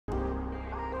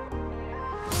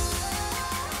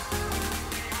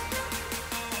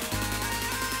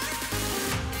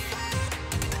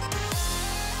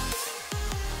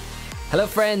Hello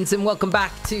friends and welcome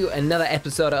back to another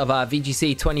episode of our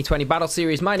VGC 2020 Battle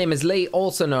Series. My name is Lee,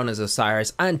 also known as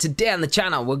Osirus, and today on the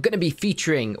channel we're going to be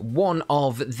featuring one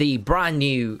of the brand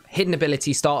new hidden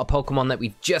ability starter Pokemon that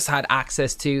we've just had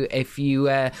access to. If you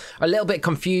are a little bit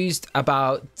confused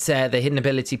about the hidden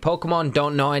ability Pokemon,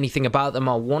 don't know anything about them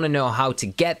or want to know how to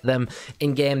get them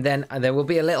in game, then there will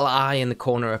be a little eye in the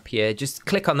corner up here. Just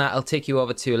click on that, it'll take you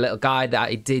over to a little guide that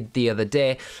I did the other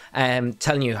day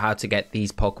telling you how to get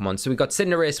these Pokemon. So we got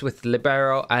Cinderace with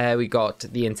Libero, we got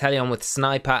the Inteleon with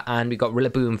Sniper, and we got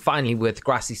Rillaboom finally with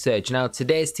Grassy Surge. Now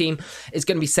today's team is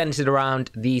going to be centered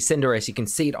around the Cinderace. You can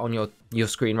see it on your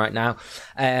screen right now.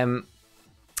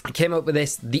 I came up with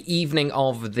this the evening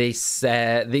of this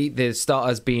the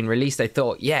starters being released. I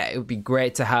thought, yeah, it would be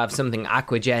great to have something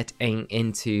Aqua Jetting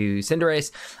into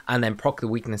Cinderace and then proc the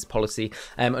weakness policy.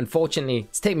 Unfortunately,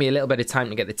 it's taken me a little bit of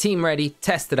time to get the team ready,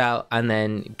 test it out, and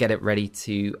then get it ready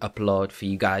to upload for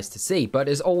you guys to see. But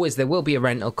as always, there will be a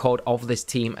rental code of this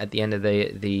team at the end of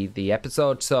the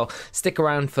episode, so stick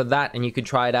around for that and you can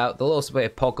try it out. There'll also be a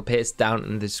poker paste down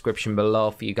in the description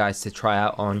below for you guys to try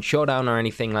out on Showdown or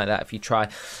anything like that if you try.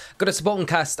 Got a supporting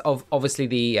cast of obviously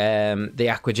the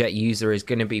Aquajet user is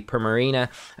going to be Primarina.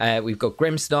 We've got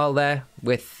Grimmsnarl there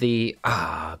with the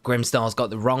Grimmsnarl's got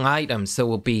the wrong item, so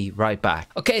we'll be right back.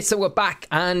 Okay, so we're back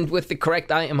and with the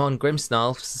correct item on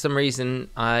Grimmsnarl. For some reason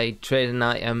I traded an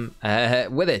item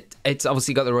with it. It's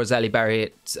obviously got the Roselli Berry.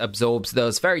 It absorbs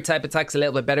those fairy type attacks a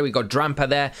little bit better. We got Drampa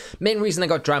there. Main reason I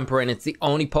got Drampa in, it's the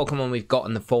only Pokemon we've got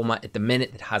in the format at the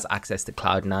minute that has access to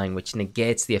Cloud 9, which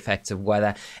negates the effects of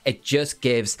weather. It just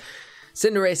gives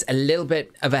Cinderace a little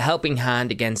bit of a helping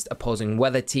hand against opposing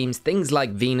weather teams, things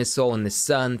like Venusaur in the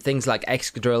sun, things like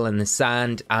Excadrill in the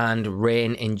sand, and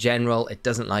rain in general. It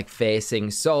doesn't like facing,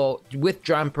 so with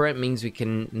Drampa it means we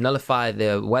can nullify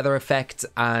the weather effect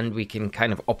and we can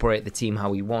kind of operate the team how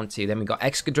we want to. Then we got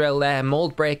Excadrill there,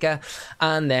 Mold Breaker,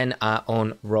 and then our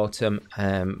own Rotom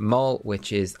Mole,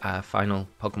 which is our final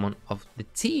Pokemon of the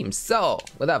team. So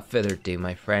without further ado,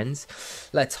 my friends,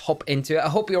 let's hop into it. I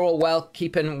hope you're all well,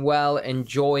 keeping well,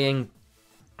 enjoying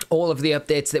all of the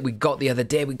updates that we got the other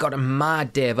day. We got a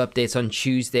mad day of updates on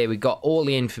Tuesday. We got all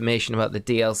the information about the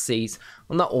DLCs.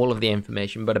 Well, not all of the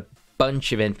information, but a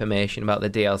bunch of information about the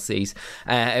DLCs.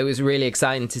 It was really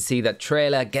exciting to see that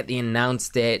trailer, get the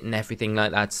announced date and everything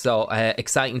like that. So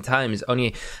exciting times.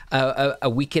 Only a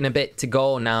week and a bit to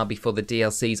go now before the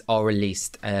DLCs are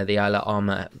released. The Isla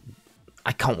Armor,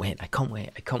 I can't wait, I can't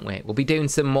wait, I can't wait. We'll be doing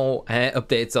some more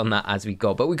updates on that as we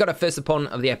go. But we got a first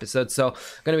opponent of the episode, so I'm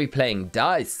going to be playing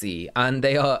Dicey. And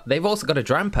they've also got a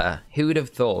Drampa. Who would have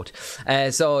thought?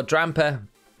 So Drampa,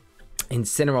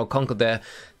 Incineroar, Conkeldurr,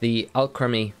 the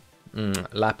Alchemy,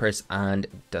 Lapras, and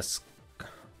Dusclops.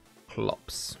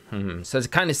 So it's a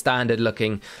kind of standard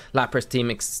looking Lapras team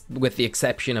with the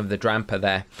exception of the Drampa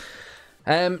there.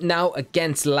 Now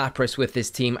against Lapras with this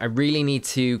team, I really need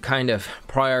to kind of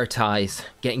prioritize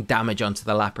getting damage onto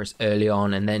the Lapras early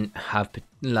on and then have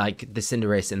like the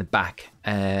Cinderace in the back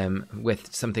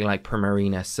with something like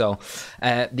Primarina. So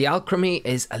the Alchemy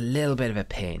is a little bit of a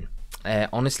pain,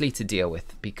 honestly, to deal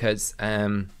with because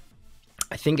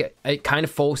I think it kind of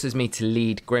forces me to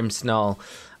lead Grimmsnarl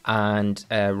and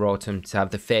Rotom to have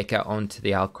the fake out onto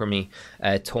the Alchemy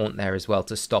taunt there as well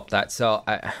to stop that. So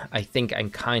I think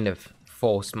I'm kind of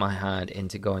forced my hand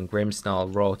into going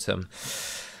Grimmsnarl, Rotom.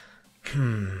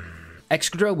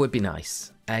 Excadrill would be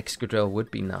nice. Excadrill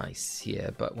would be nice here,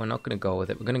 but we're not going to go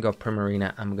with it. We're going to go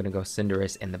Primarina and we're going to go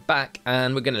Cinderace in the back,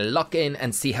 and we're going to lock in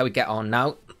and see how we get on.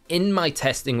 Now, in my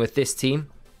testing with this team,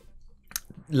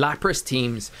 Lapras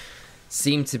teams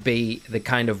seem to be the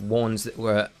kind of ones that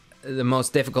were the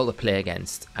most difficult to play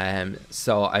against.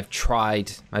 So I've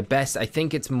tried my best. I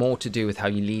think it's more to do with how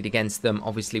you lead against them,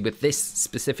 obviously, with this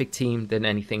specific team than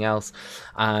anything else.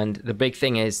 And the big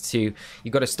thing is you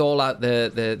got to stall out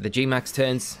the G-Max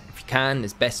turns if you can,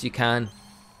 as best you can.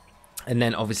 And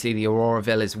then obviously the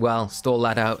Auroraville as well. Stall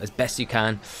that out as best you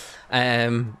can.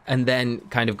 And then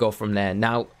kind of go from there.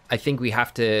 Now, I think we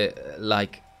have to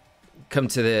like come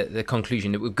to the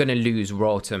conclusion that we're going to lose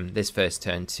Rotom this first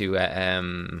turn to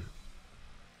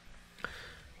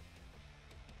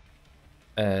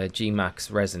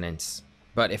G-Max Resonance.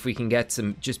 But if we can get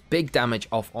some just big damage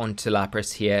off onto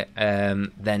Lapras here,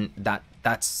 then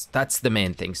that's the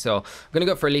main thing. So I'm going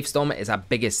to go for a Leaf Storm. It's our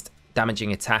biggest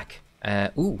damaging attack.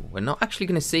 Ooh, we're not actually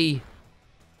going to see...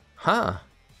 Huh.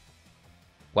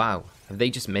 Wow. Have they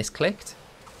just misclicked?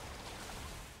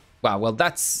 Wow, well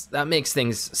that makes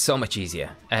things so much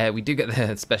easier. We do get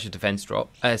the special defense drop,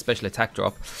 special attack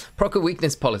drop. Proc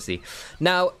weakness policy.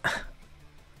 Now,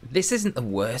 this isn't the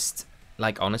worst,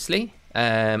 like honestly.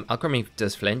 Alchemy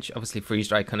does flinch. Obviously, Freeze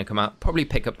Dry couldn't come out. Probably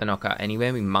pick up the knockout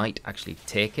anyway. We might actually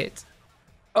take it.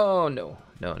 Oh, no.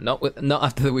 No, not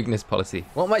after the weakness policy.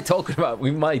 What am I talking about? We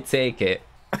might take it.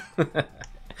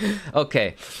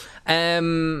 Okay.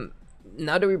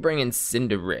 Now do we bring in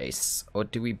Cinderace? Or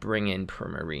do we bring in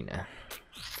Primarina?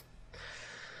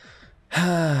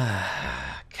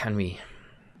 Can we?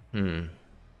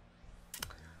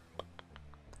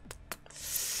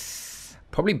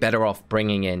 Probably better off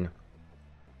bringing in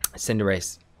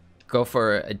Cinderace. Go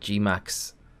for a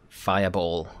G-Max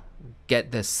Fireball.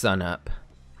 Get the sun up.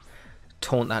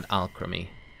 Taunt that Alchemy.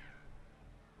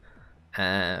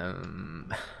 Yeah,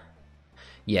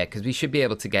 because we should be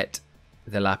able to get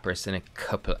the Lapras in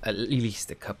at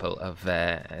least a couple of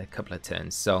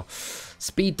turns. So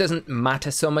speed doesn't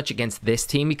matter so much against this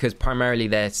team because primarily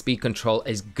their speed control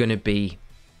is gonna be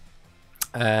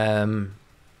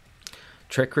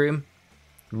Trick Room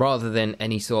rather than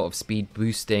any sort of speed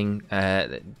boosting.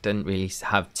 Doesn't really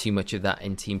have too much of that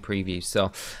in team preview.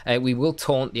 So we will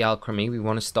taunt the Alchemy. We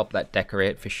want to stop that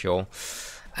Decorate for sure.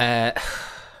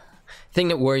 Thing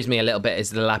that worries me a little bit is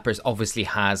the Lapras obviously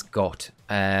has got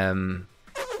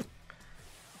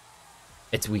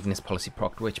its weakness policy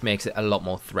procced, which makes it a lot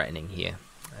more threatening here.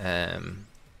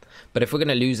 But if we're going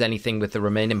to lose anything with the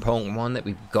remaining Pokemon that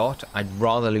we've got, I'd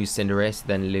rather lose Cinderace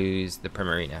than lose the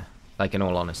Primarina, like in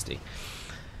all honesty.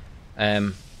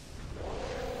 And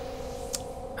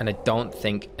I don't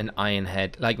think an Iron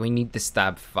Head, like we need the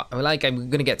stab, like I'm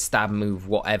going to get stab move,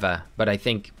 whatever, but I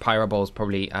think Pyro Ball is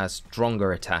probably a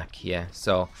stronger attack here.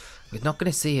 So we're not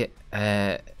going to see it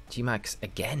G-Max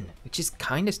again, which is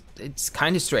kind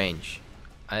of strange.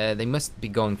 They must be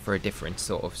going for a different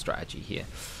sort of strategy here,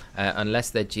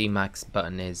 unless their G-Max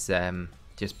button is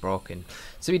just broken.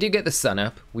 So we do get the sun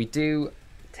up. We do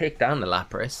take down the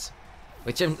Lapras,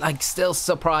 which I'm like still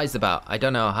surprised about. I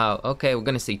don't know how. Okay, we're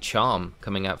going to see Charm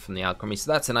coming out from the Alchemy,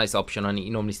 so that's a nice option on it. You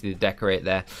normally see the Decorate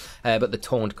there, but the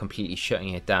Taunt completely shutting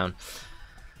it down.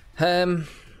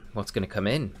 What's going to come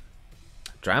in?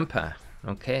 Drampa.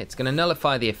 Okay, it's going to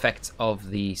nullify the effects of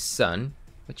the sun,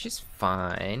 which is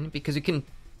fine because we can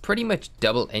pretty much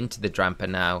double into the Drampa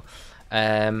now.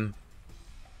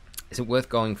 Is it worth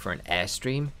going for an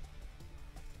Airstream?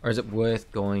 Or is it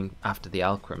worth going after the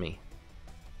Alchemy?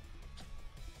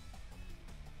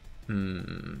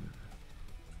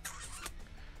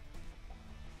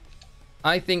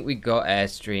 I think we got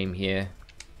Airstream here.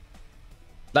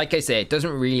 Like I say, it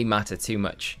doesn't really matter too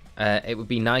much. It would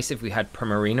be nice if we had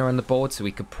Primarina on the board so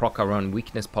we could proc our own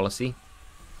weakness policy.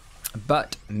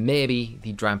 But maybe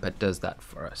the Drampa does that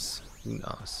for us. Who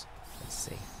knows? Let's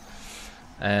see.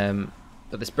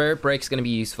 But the Spirit Break's going to be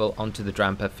useful onto the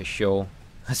Drampa for sure.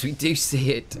 As we do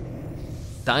see it.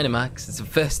 Dynamax. It's the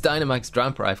first Dynamax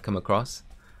Drampa I've come across.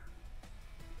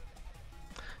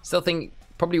 Still think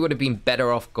probably would have been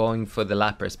better off going for the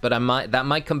Lapras, but that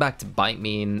might come back to bite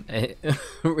me in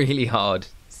really hard.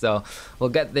 So we'll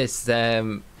get this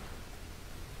G-Max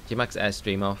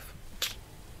Airstream off.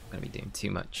 I'm going to be doing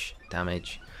too much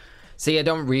damage. See, I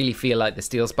don't really feel like the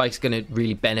Steel Spike's going to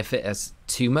really benefit us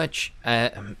too much.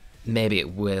 Maybe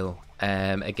it will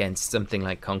against something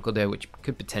like Conkeldurr, which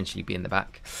could potentially be in the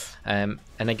back. And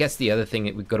I guess the other thing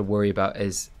that we've got to worry about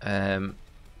is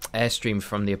Airstream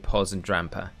from the opposing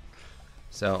Drampa.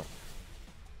 So,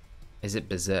 is it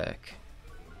Berserk?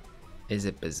 Is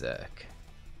it Berserk?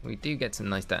 We do get some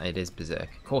nice data. It is Berserk.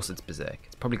 Of course it's Berserk.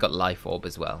 It's probably got Life Orb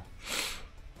as well.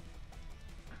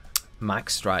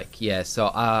 Max Strike. Yeah, so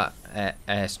our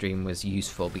Airstream was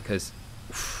useful because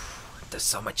it does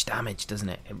so much damage, doesn't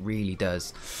it? It really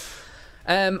does.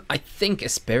 I think a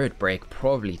Spirit Break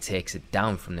probably takes it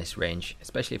down from this range,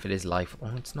 especially if it is Life.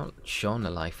 Oh, it's not shown a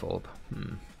Life Orb.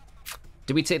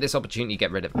 Do we take this opportunity to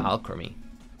get rid of Alchemy?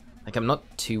 Like, I'm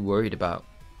not too worried about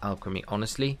Alchemy,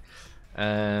 honestly.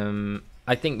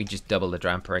 I think we just double the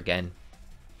Drampa again.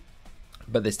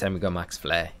 But this time we go Max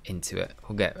Flare into it.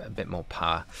 We'll get a bit more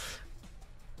power.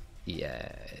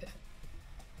 Yeah.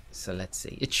 So let's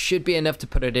see. It should be enough to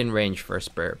put it in range for a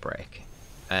Spirit Break.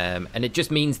 And it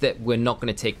just means that we're not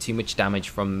going to take too much damage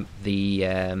from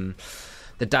the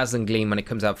Dazzling Gleam when it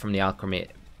comes out from the Alchemy.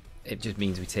 It just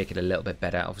means we take it a little bit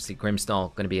better. Obviously,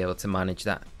 Grimmsnarl going to be able to manage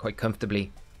that quite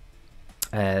comfortably.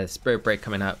 Spirit Break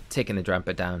coming out, taking the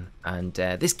Drampa down. And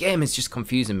this game is just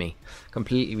confusing me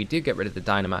completely. We do get rid of the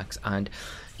Dynamax. And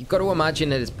you've got to imagine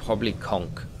that it's probably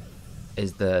Conk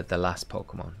is the last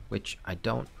Pokemon, which I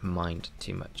don't mind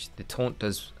too much. The Taunt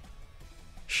does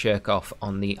shirk off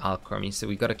on the Alchemy, so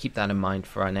we've got to keep that in mind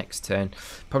for our next turn.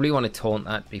 Probably want to Taunt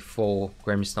that before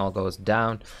Grimmsnarl goes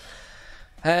down.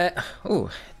 Oh,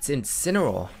 it's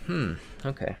Incineroar.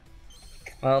 Okay.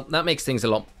 Well, that makes things a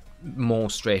lot more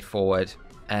straightforward.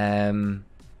 Because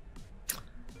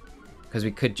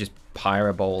we could just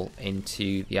Pyro Ball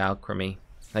into the Alchemy.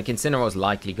 Like, Incineroar's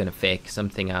likely going to fake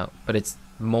something out, but it's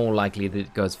more likely that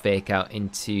it goes fake out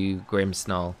into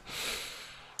Grimmsnarl.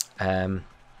 And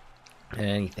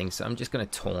anything. So I'm just going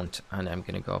to Taunt, and I'm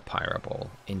going to go Pyro Ball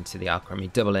into the Alchemy.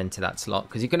 Double into that slot,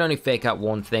 because you can only fake out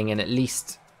one thing, and at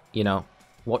least, you know,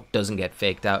 what doesn't get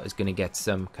faked out is going to get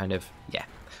some kind of, yeah,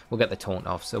 we'll get the Taunt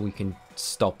off, so we can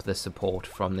stop the support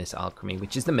from this Alchemy,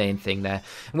 which is the main thing there.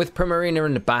 And with Primarina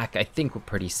in the back, I think we're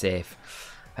pretty safe.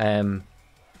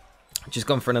 Just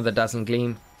gone for another Dazzling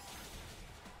Gleam.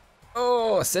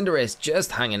 Oh, Cinderace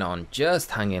just hanging on,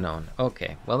 just hanging on.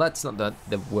 Okay, well, that's not the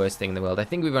worst thing in the world. I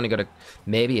think we've only got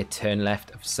maybe a turn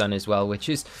left of Sun as well, which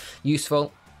is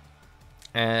useful.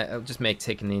 It'll just make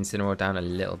taking the Incineroar down a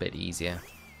little bit easier.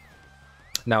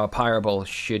 Now a Pyro Ball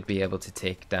should be able to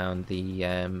take down the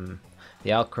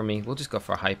Alchemy. We'll just go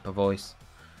for a Hyper Voice.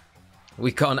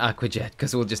 We can't Aqua Jet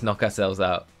because we'll just knock ourselves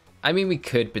out. I mean, we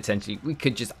could potentially, we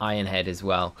could just Iron Head as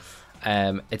well.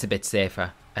 It's a bit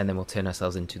safer, and then we'll turn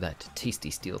ourselves into that tasty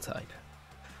Steel type.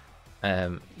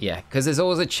 Yeah, because there's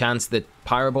always a chance that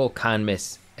Pyro Ball can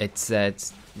miss. It's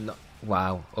not,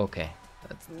 wow, okay.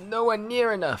 That's nowhere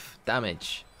near enough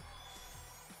damage.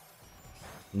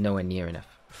 Nowhere near enough.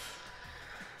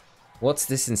 What's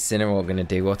this Incineroar going to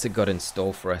do? What's it got in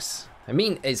store for us? I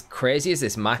mean, as crazy as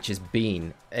this match has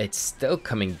been, it's still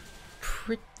coming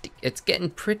pretty... It's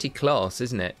getting pretty close,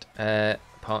 isn't it?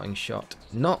 Parting Shot.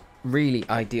 Not really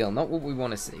ideal. Not what we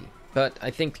want to see. But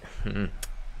I think... a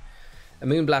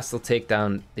Moonblast will take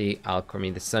down the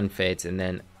Alchemy. The Sun fades, and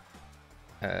then...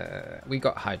 we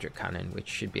got Hydro Cannon, which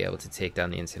should be able to take down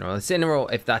the Incineroar. The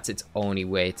Incineroar, if that's its only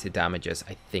way to damage us,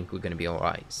 I think we're going to be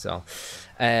alright. So,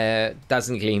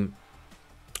 Dazzling Gleam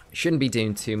shouldn't be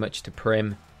doing too much to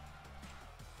Prim.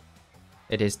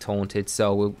 It is taunted,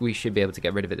 so we should be able to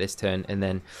get rid of it this turn, and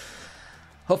then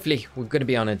hopefully we're going to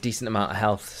be on a decent amount of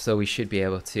health, so we should be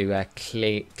able to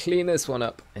clean this one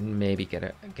up and maybe get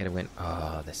a win.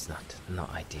 Oh, that's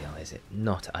not ideal, is it?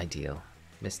 Not ideal.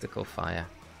 Mystical Fire.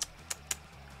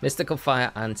 Mystical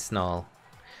Fire and Snarl.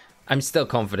 I'm still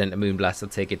confident a Moonblast will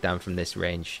take it down from this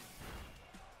range.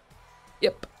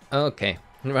 Yep. Okay.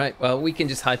 Right. Well, we can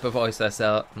just Hyper Voice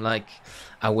ourselves, like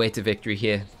our way to victory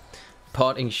here.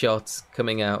 Parting Shots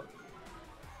coming out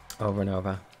over and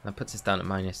over. That puts us down at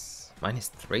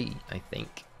 -3, I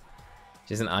think,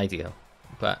 which isn't ideal,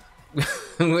 but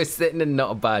we're sitting in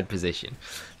not a bad position,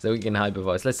 so we can Hyper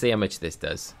Voice. Let's see how much this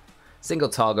does. Single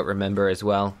target, remember, as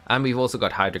well, and we've also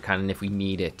got Hydro Cannon if we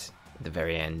need it at the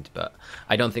very end, but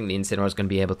I don't think the Incineroar is going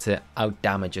to be able to out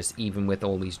damage us even with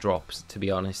all these drops, to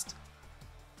be honest.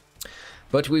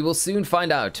 But we will soon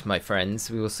find out, my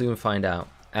friends. We will soon find out.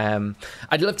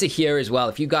 I'd love to hear as well,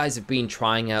 if you guys have been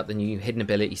trying out the new hidden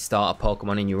ability starter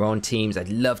Pokemon in your own teams. I'd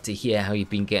love to hear how you've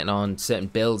been getting on, certain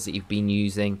builds that you've been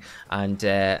using, and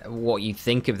what you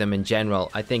think of them in general.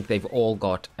 I think they've all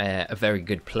got a very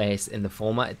good place in the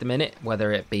format at the minute,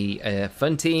 whether it be a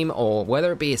fun team or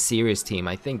whether it be a serious team.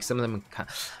 I think some of them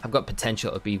have got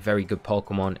potential to be very good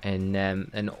Pokemon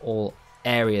in all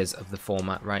areas of the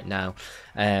format right now,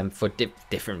 for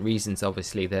different reasons.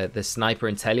 Obviously the Sniper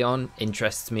Inteleon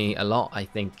interests me a lot. I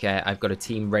think I've got a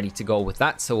team ready to go with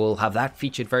that, so we'll have that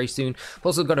featured very soon. I've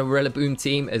also got a Rillaboom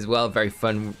team as well, very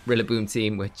fun Rillaboom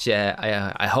team, which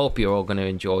I hope you're all going to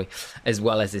enjoy, as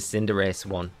well as the Cinderace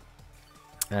one.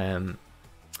 There's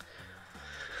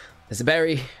a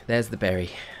berry, there's the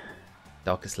berry.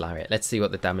 Darkest Lariat. Let's see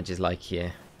what the damage is like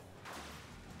here.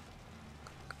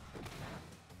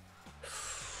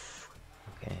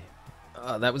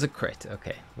 Oh, that was a crit.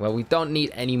 Okay. Well, we don't need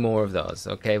any more of those.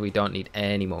 Okay, we don't need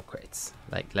any more crits.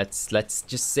 Like, let's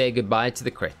just say goodbye to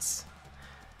the crits.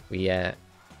 We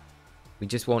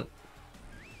just want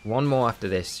one more after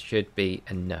this. Should be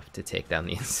enough to take down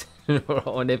the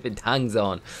Incineroar. And if it hangs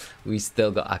on, we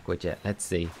still got Aqua Jet. Let's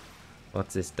see.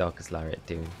 What's this Darkest Lariat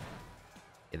doing?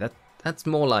 Yeah, that's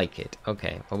more like it.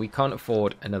 Okay. Well, we can't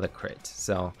afford another crit,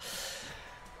 so.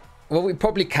 Well, we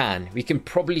probably can. We can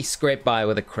probably scrape by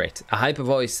with a crit. A Hyper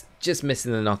Voice, just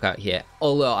missing the knockout here.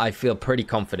 Although I feel pretty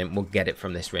confident we'll get it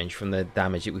from this range, from the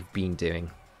damage that we've been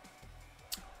doing.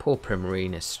 Poor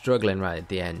Primarina, struggling right at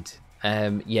the end.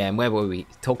 Yeah, and where were we?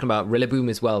 Talking about Rillaboom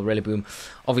as well. Rillaboom,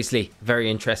 obviously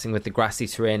very interesting with the grassy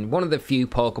terrain. One of the few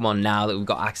Pokemon now that we've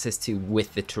got access to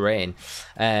with the terrain.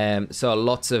 So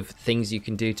lots of things you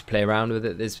can do to play around with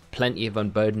it. There's plenty of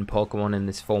unburdened Pokemon in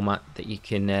this format that you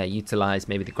can utilize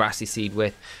maybe the Grassy Seed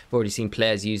with. We've already seen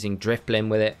players using Drifblim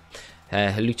with it.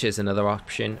 Hawlucha is another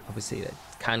option. Obviously, that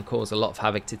can cause a lot of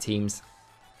havoc to teams.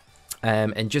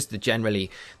 And just generally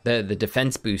the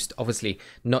defense boost, obviously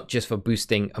not just for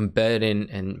boosting Unburden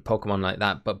and Pokemon like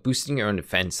that, but boosting your own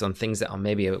defense on things that are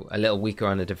maybe a little weaker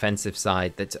on the defensive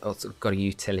side. That's also got a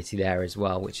utility there as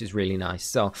well, which is really nice.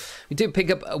 So we do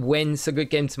pick up a win. So good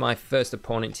game to my first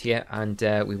opponent here, and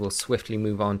we will swiftly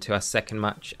move on to our second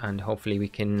match, and hopefully we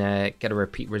can get a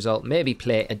repeat result, maybe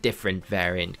play a different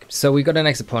variant. So we got our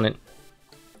next opponent,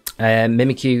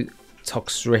 Mimikyu,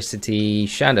 Toxtricity,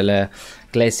 Chandelure,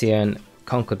 Glaceon,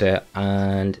 Conkeldurr,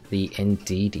 and the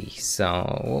Indeedee. So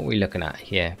what are we looking at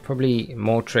here? Probably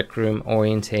more Trick Room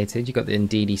orientated. You got the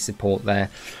Indeedee support there.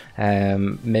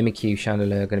 Mimikyu,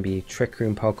 Chandelure are going to be Trick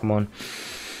Room Pokemon.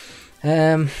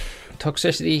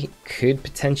 Toxtricity could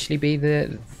potentially be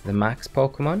the max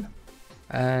Pokemon.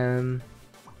 Okay.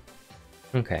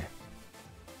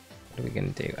 What are we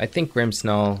going to do? I think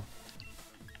Grimmsnarl.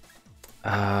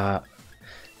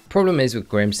 Problem is with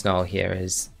Grimmsnarl here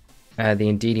is the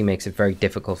Indeedee makes it very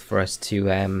difficult for us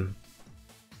to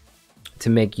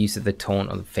make use of the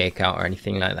taunt or the fake out or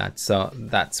anything like that. So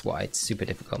that's why it's super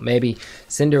difficult. Maybe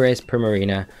Cinderace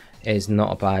Primarina is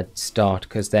not a bad start,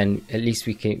 because then at least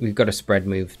we've got a spread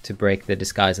move to break the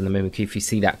disguise on the Mimikyu if you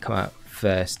see that come out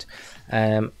first.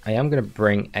 I am going to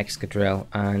bring Excadrill,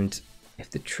 and if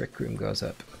the Trick Room goes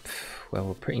up, well,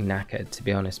 we're pretty knackered to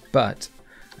be honest, but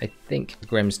I think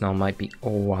Grimmsnarl might be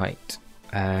alright.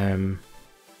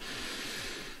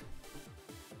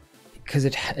 Because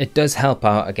it does help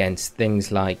out against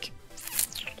things like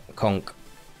Conk.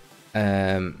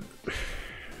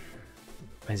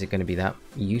 Is it going to be that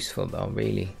useful though,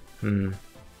 really?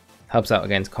 Helps out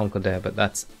against Conkeldurr, but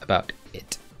that's about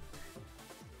it.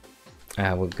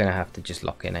 We're going to have to just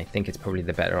lock in. I think it's probably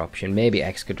the better option. Maybe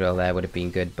Excadrill there would have been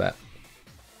good, but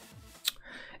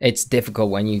it's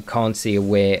difficult when you can't see a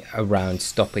way around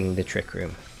stopping the Trick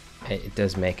Room. It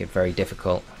does make it very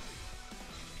difficult.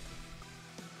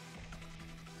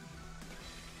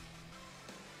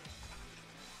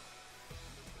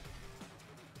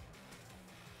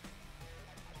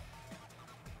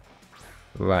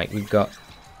 Right, we've got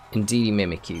Indeedee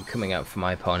Mimikyu coming out for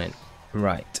my opponent.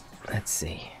 Right, let's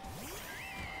see.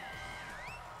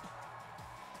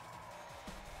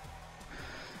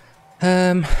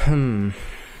 I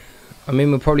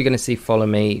mean, we're probably going to see Follow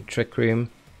Me, Trick Room.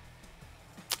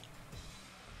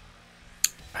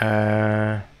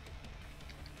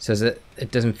 So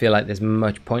it doesn't feel like there's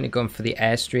much point in going for the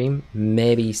Airstream.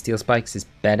 Maybe Steel Spikes is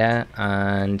better,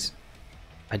 and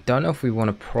I don't know if we want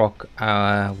to proc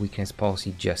our Weakness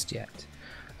Policy just yet.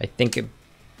 I think it'd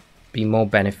be more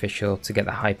beneficial to get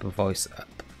the Hyper Voice up.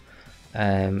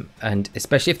 And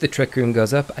especially if the Trick Room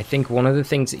goes up, I think one of the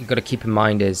things that you've got to keep in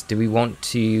mind is, do we want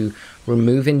to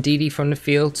remove Indeedee from the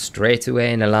field straight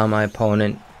away and allow my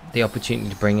opponent the opportunity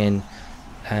to bring in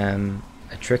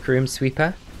a Trick Room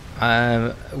Sweeper?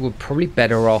 We're probably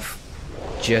better off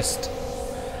just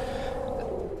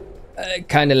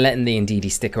kind of letting the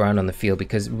Indeedee stick around on the field,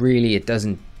 because really it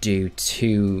doesn't do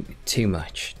too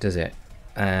much, does it?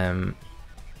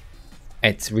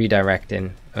 It's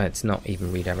redirecting. It's not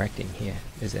even redirecting here,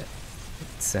 is it?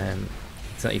 It's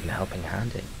not even helping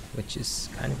handing, which is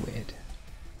kind of weird.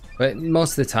 But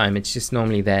most of the time, it's just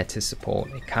normally there to support.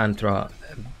 It can throw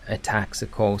attacks,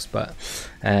 of course, but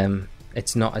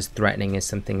it's not as threatening as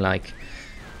something like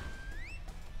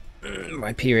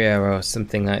Rhyperior or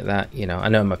something like that. You know, I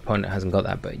know my opponent hasn't got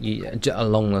that, but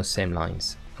along those same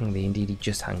lines. And the Indeedee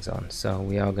just hangs on, so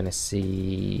we are going to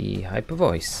see Hyper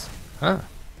Voice.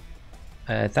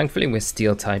 Thankfully we're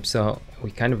Steel type, so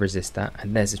we kind of resist that,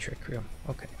 and there's a Trick Room.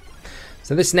 Okay,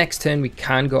 so this next turn we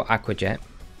can go Aqua Jet.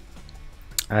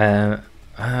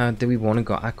 Do we want to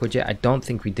go Aqua Jet? I don't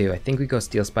think we do. I think we go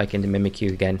Steel Spike into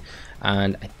Mimikyu again,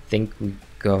 and I think we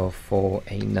go for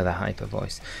another Hyper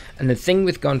Voice. And the thing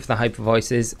with going for the Hyper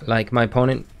Voice is, like my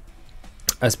opponent,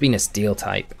 us being a Steel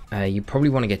type, you probably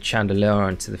want to get Chandelure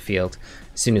onto the field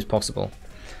as soon as possible.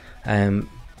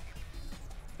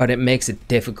 But it makes it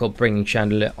difficult bringing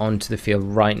Chandelure onto the field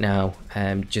right now,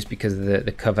 just because of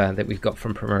the cover that we've got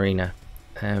from Primarina.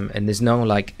 And there's no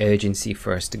like urgency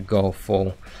for us to go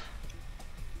for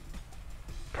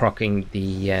proccing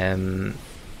the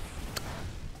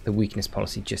Weakness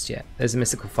Policy just yet. There's a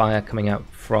Mystical Fire coming out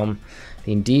from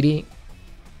the Indeedee.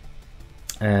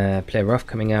 Play Rough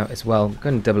coming out as well.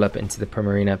 Going to double up into the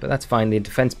Primarina, but that's fine. The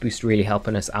defense boost really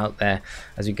helping us out there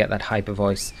as we get that Hyper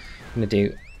Voice. I'm going to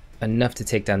do enough to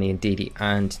take down the Indeedee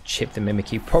and chip the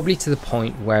Mimikyu, probably to the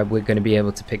point where we're going to be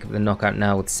able to pick up the knockout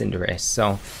now with Cinderace.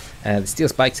 So the Steel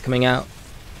Spike's coming out.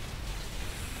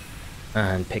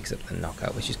 and picks up the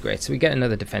knockout, which is great. So we get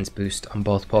another defense boost on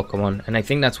both Pokemon, and I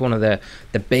think that's one of the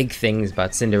big things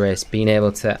about Cinderace, being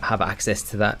able to have access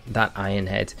to that Iron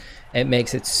Head. It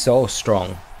makes it so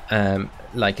strong.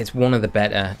 Like, it's one of the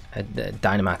better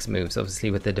Dynamax moves,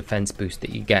 obviously, with the defense boost that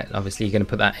you get. Obviously, you're going to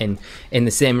put that in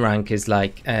the same rank as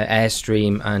like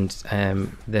Airstream and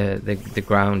the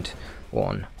ground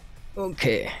one.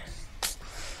 Okay.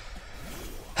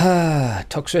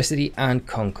 Toxicity and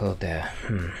Concord there.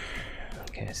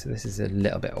 Okay, so this is a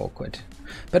little bit awkward,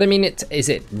 but I mean, is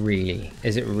it really?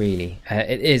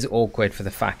 It is awkward for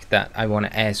the fact that I want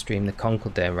to Airstream the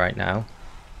Concord there right now.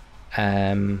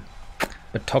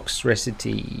 But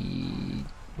Toxicity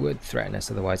would threaten us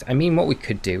otherwise. I mean, what we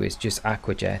could do is just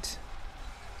Aqua Jet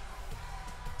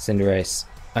Cinderace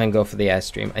and go for the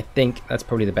Airstream. I think that's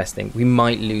probably the best thing. We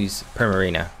might lose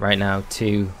Primarina right now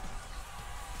to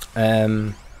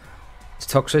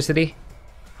Toxicity,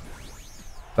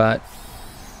 but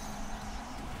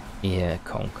yeah,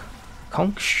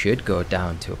 Conk should go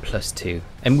down to a +2,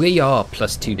 and we are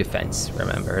 +2 defense,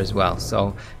 remember, as well.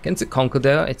 So against the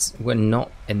Conkeldurr, we're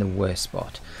not in the worst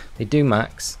spot. They do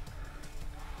max.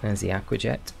 There's the Aqua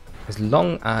Jet. As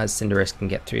long as Cinderace can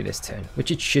get through this turn,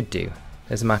 which it should do.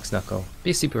 There's a Max Knuckle.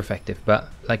 Be super effective, but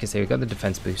like I say, we got the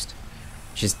defense boost,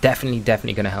 which is definitely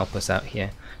going to help us out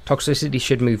here. Toxicity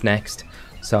should move next,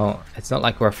 so it's not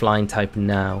like we're a flying type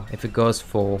now. If it goes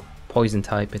for poison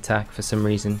type attack for some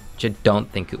reason, which I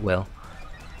don't think it will,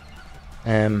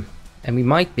 and we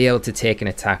might be able to take an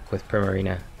attack with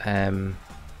Primarina,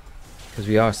 because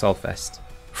we are Solfest.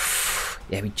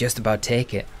 Yeah, we just about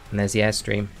take it, and there's the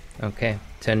Airstream. Okay,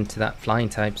 turn into that flying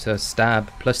type, so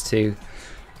stab +2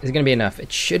 is going to be enough.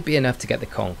 It should be enough to get the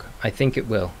Conk. I think it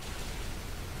will.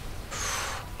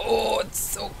 Oh, it's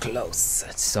so close.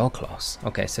 It's so close.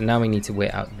 Okay, so now we need to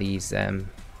wait out these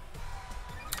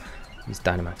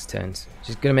Dynamax turns, which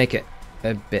is going to make it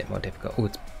a bit more difficult. Oh,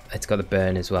 it's got the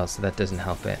burn as well, so that doesn't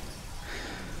help it.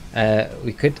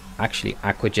 We could actually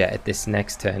Aqua Jet at this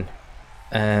next turn,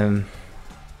 and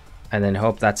then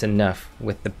hope that's enough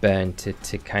with the burn to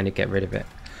kind of get rid of it.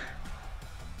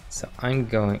 So I'm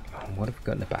going. Oh, what have we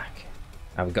got in the back?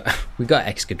 Oh, we got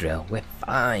Excadrill. We're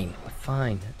fine. We're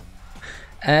fine.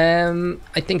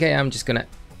 I think I am just gonna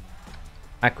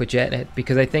Aqua Jet it,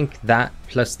 because I think that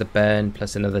plus the burn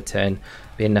plus another turn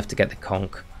be enough to get the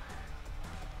Conk.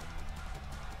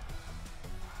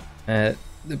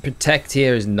 The protect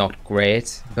here is not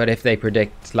great, but if they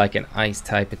predict like an ice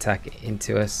type attack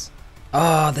into us.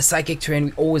 Oh, the psychic terrain,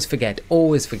 we always forget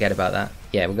about that.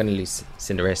 Yeah, we're gonna lose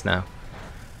Cinderace now.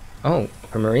 Oh,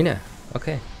 Primarina.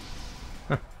 Okay.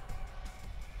 Huh.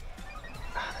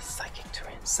 Ah, the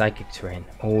psychic terrain,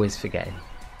 always forgetting.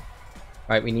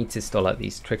 Right, we need to stall out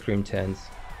these Trick Room turns.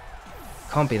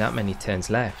 Can't be that many turns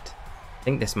left. I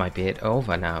think this might be it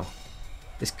over now.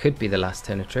 This could be the last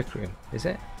turn of Trick Room, is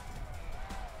it?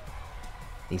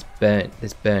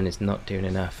 This burn is not doing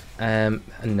enough.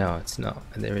 No, it's not.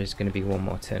 There is going to be one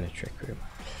more turn of Trick Room.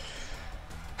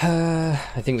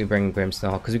 I think we bring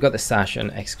Grimmsnarl because we've got the Sash on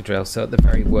Excadrill, so at the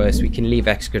very worst we can leave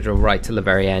Excadrill right till the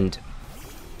very end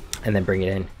and then bring it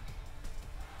in.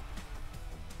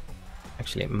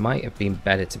 Actually, it might have been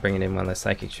better to bring it in while the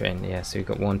Psychic Train. Yeah, so we've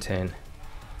got one turn.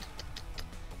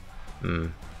 I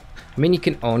mean, you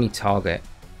can only target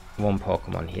one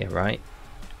Pokemon here, right?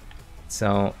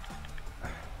 So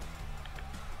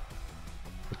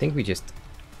I think we just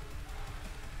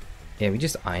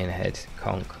Iron Head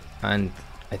Conk, and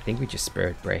I think we just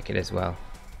Spirit Break it as well.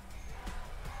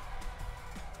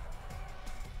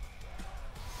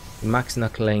 Max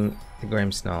Knuckling the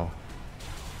Grimmsnarl.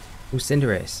 Ooh,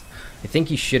 Cinderace. I think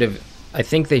they should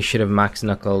have Max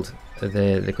Knuckled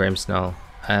the Grimmsnarl.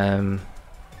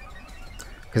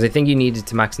 Because I think you needed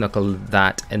to Max Knuckle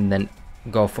that and then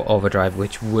go for Overdrive,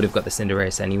 which would have got the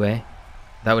Cinderace anyway.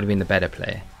 That would have been the better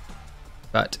play.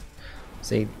 But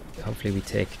see, hopefully we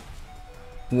take.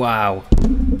 Wow.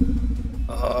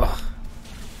 Ugh.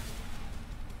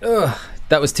 Ugh.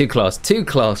 That was too close. Too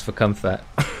close for comfort.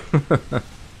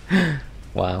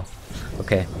 Wow.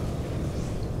 Okay.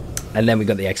 And then we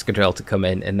got the Excadrill to come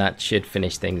in, and that should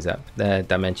finish things up. The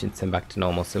dimensions turn back to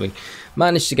normal, so we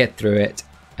managed to get through it.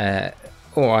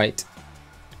 Alright.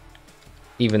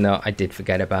 Even though I did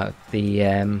forget about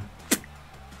the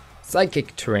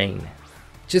Psychic Terrain.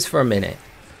 Just for a minute.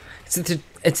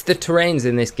 It's the terrains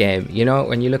in this game, you know,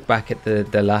 when you look back at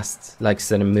the last, like,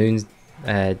 Sun and Moon's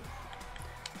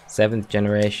 7th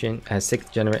generation,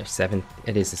 6th generation, 7th,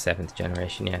 it is the 7th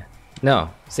generation, yeah. No,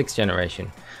 6th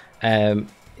generation.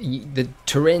 The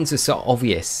terrains are so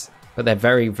obvious, but they're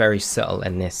very, very subtle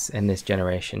in this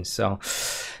generation. So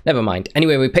Never mind.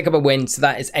 Anyway, we pick up a win, so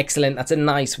that is excellent. That's a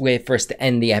nice way for us to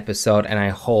end the episode, and I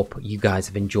hope you guys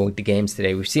have enjoyed the games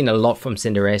today. We've seen a lot from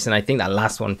Cinderace, and I think that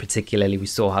last one particularly, we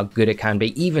saw how good it can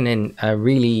be, even in a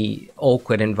really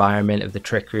awkward environment of the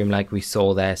Trick Room like we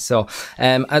saw there. So,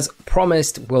 as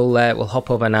promised, we'll hop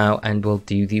over now and we'll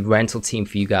do the rental team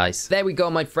for you guys. There we go,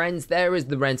 my friends. There is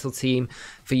the rental team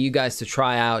for you guys to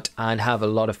try out and have a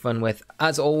lot of fun with.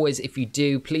 As always, if you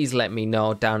do, please let me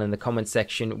know down in the comment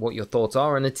section what your thoughts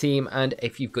are on the team and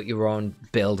if you've got your own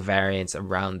build variants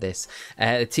around this.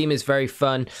 The team is very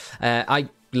fun. I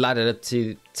laddered up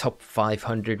to top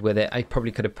 500 with it. I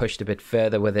probably could have pushed a bit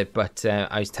further with it, but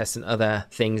I was testing other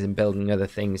things and building other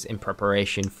things in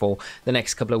preparation for the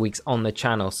next couple of weeks on the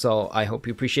channel. So I hope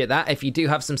you appreciate that. If you do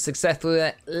have some success with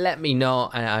it, let me know,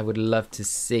 and I would love to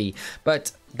see.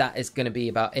 But that is going to be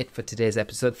about it for today's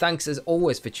episode. Thanks as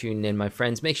always for tuning in, my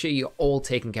friends. Make sure you're all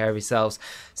taking care of yourselves,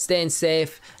 staying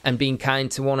safe and being kind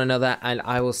to one another, and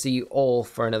I will see you all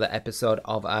for another episode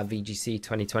of our VGC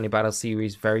 2020 Battle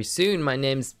Series very soon. My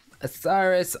name's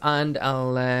Osirus, and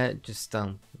I'll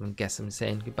guess I'm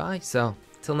saying goodbye. So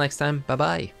till next time, bye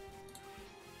bye.